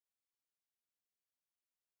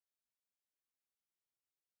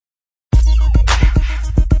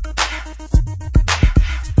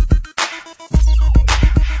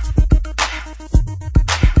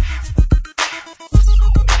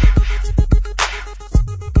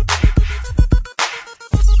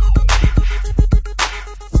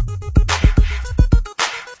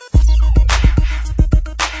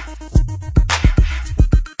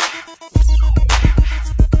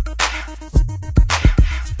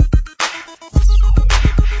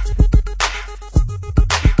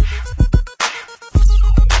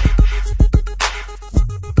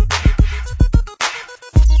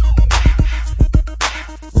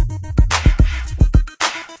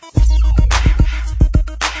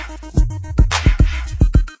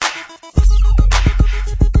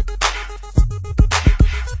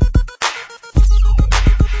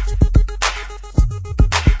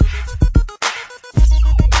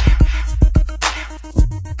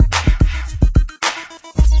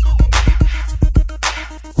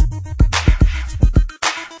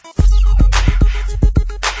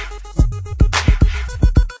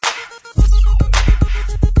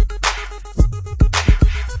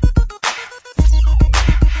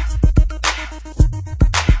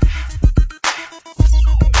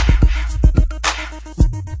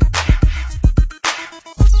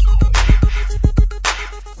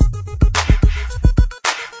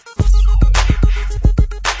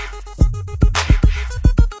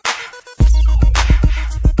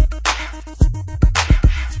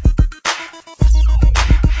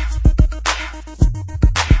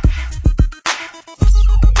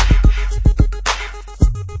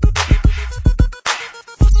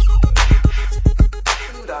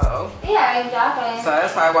Exactly. So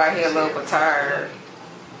that's probably why he a little perturbed.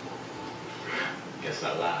 Guess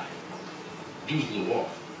I lied. You was a little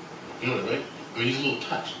off. You know that, right? I mean, you was a little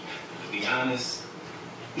touched. To be honest,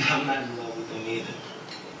 I'm not in love with him either.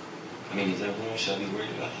 I mean, is everyone shall be worried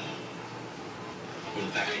about that? Well,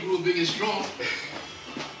 the fact that you were big and strong.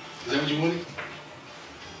 Is that what you wanted?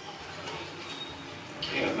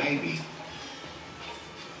 Yeah, maybe.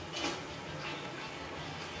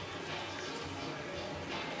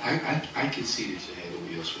 I can see that you had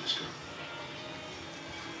nobody else for this girl.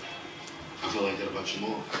 I feel like that about you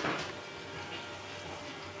more.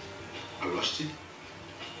 I rushed it.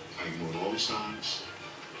 I ignored all the signs.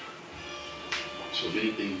 So if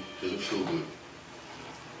anything doesn't feel good,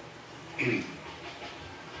 anything,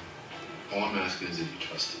 all I'm asking is that you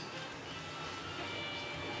trust it.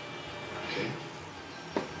 Okay?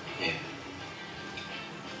 Yeah.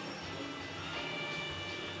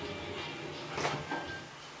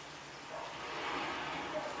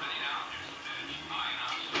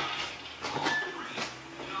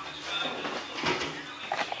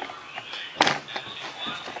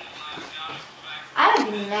 I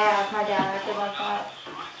would be mad if my dad acted like that.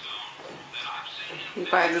 He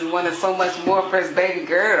probably just wanted so much more for his baby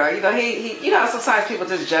girl. You know, he you know, sometimes people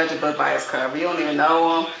just judge a book by its cover. You don't even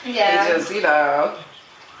know him. Yeah. He just, you know.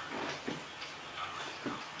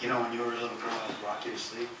 You know, when you were a little girl, I would rock you to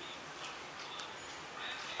sleep.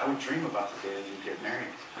 I would dream about the day that you'd get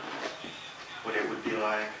married. What it would be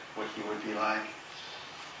like, what he would be like.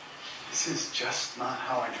 This is just not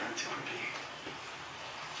how I dreamt it would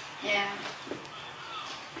be. Yeah.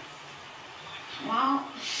 Well,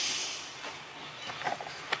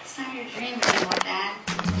 it's not your dream anymore, Dad.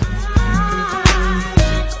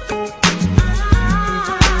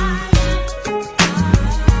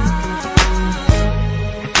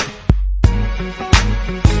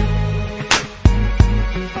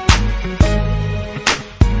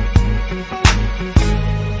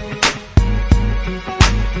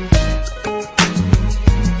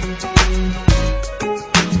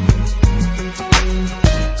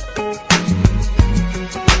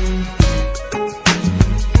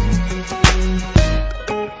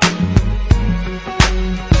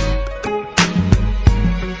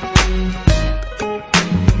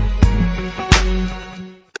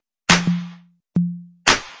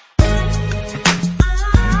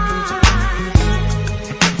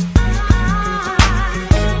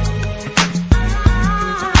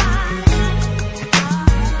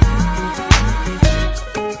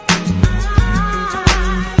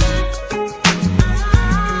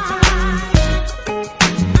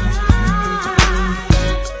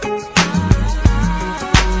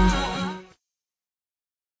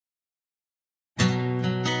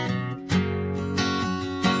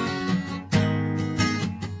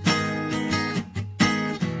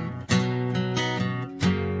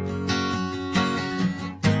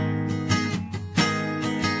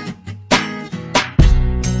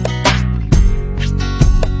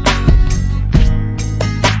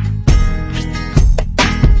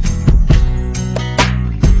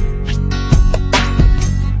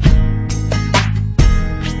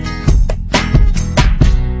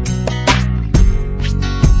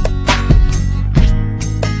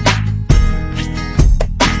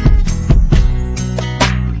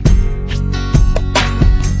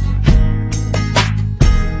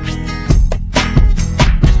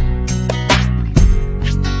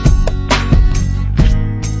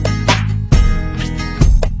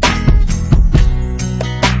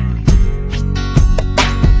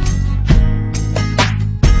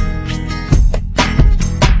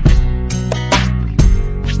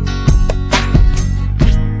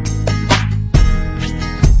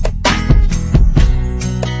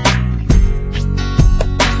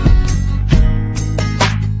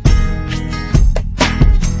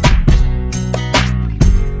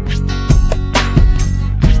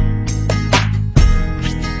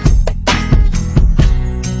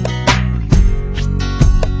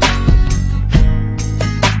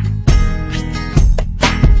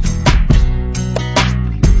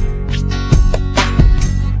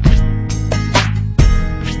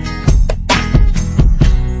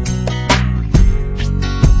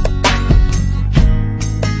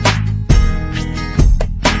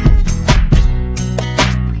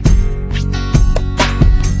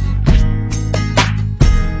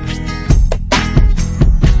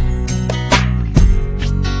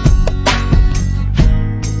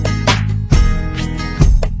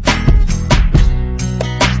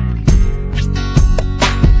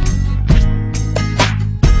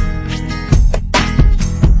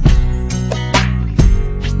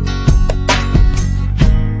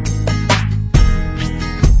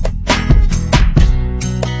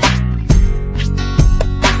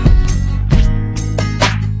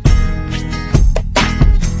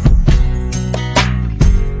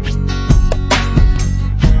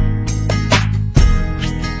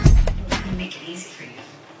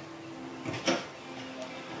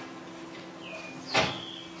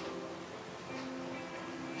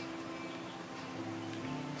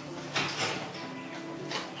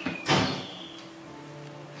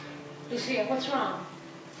 Lucia, what's wrong?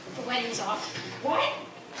 The wedding's off. What?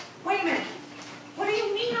 Wait a minute. What do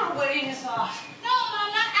you mean our wedding is off? No,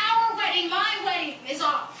 Mom, not our wedding. My wedding is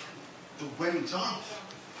off. The wedding's off.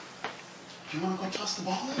 Do you want to go toss the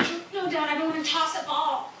ball, Angel? No, Dad, I don't want to toss a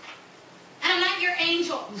ball. And I'm not your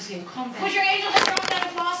angel. Lucia, calm down. Was your angel that dropped out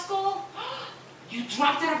of law school? You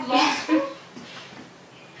dropped out of law school?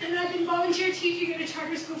 And I've been volunteer teaching at a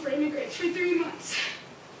charter school for immigrants for 3 months.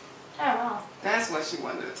 Oh, wow. That's what she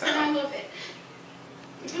wanted to And I tell. love it.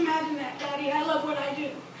 Imagine that, Daddy. I love what I do.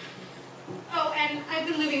 Oh, and I've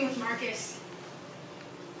been living with Marcus.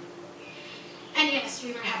 And yes,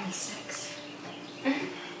 we were having sex.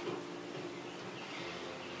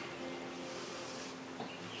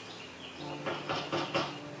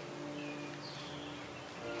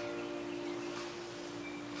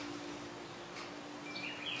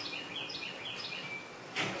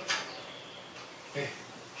 Hey.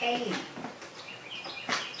 Hey.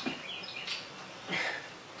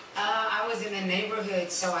 I was in the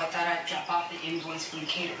neighborhood, so I thought I'd drop off the invoice from the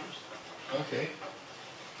caterer. Okay.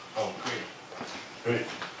 Oh, great. Great.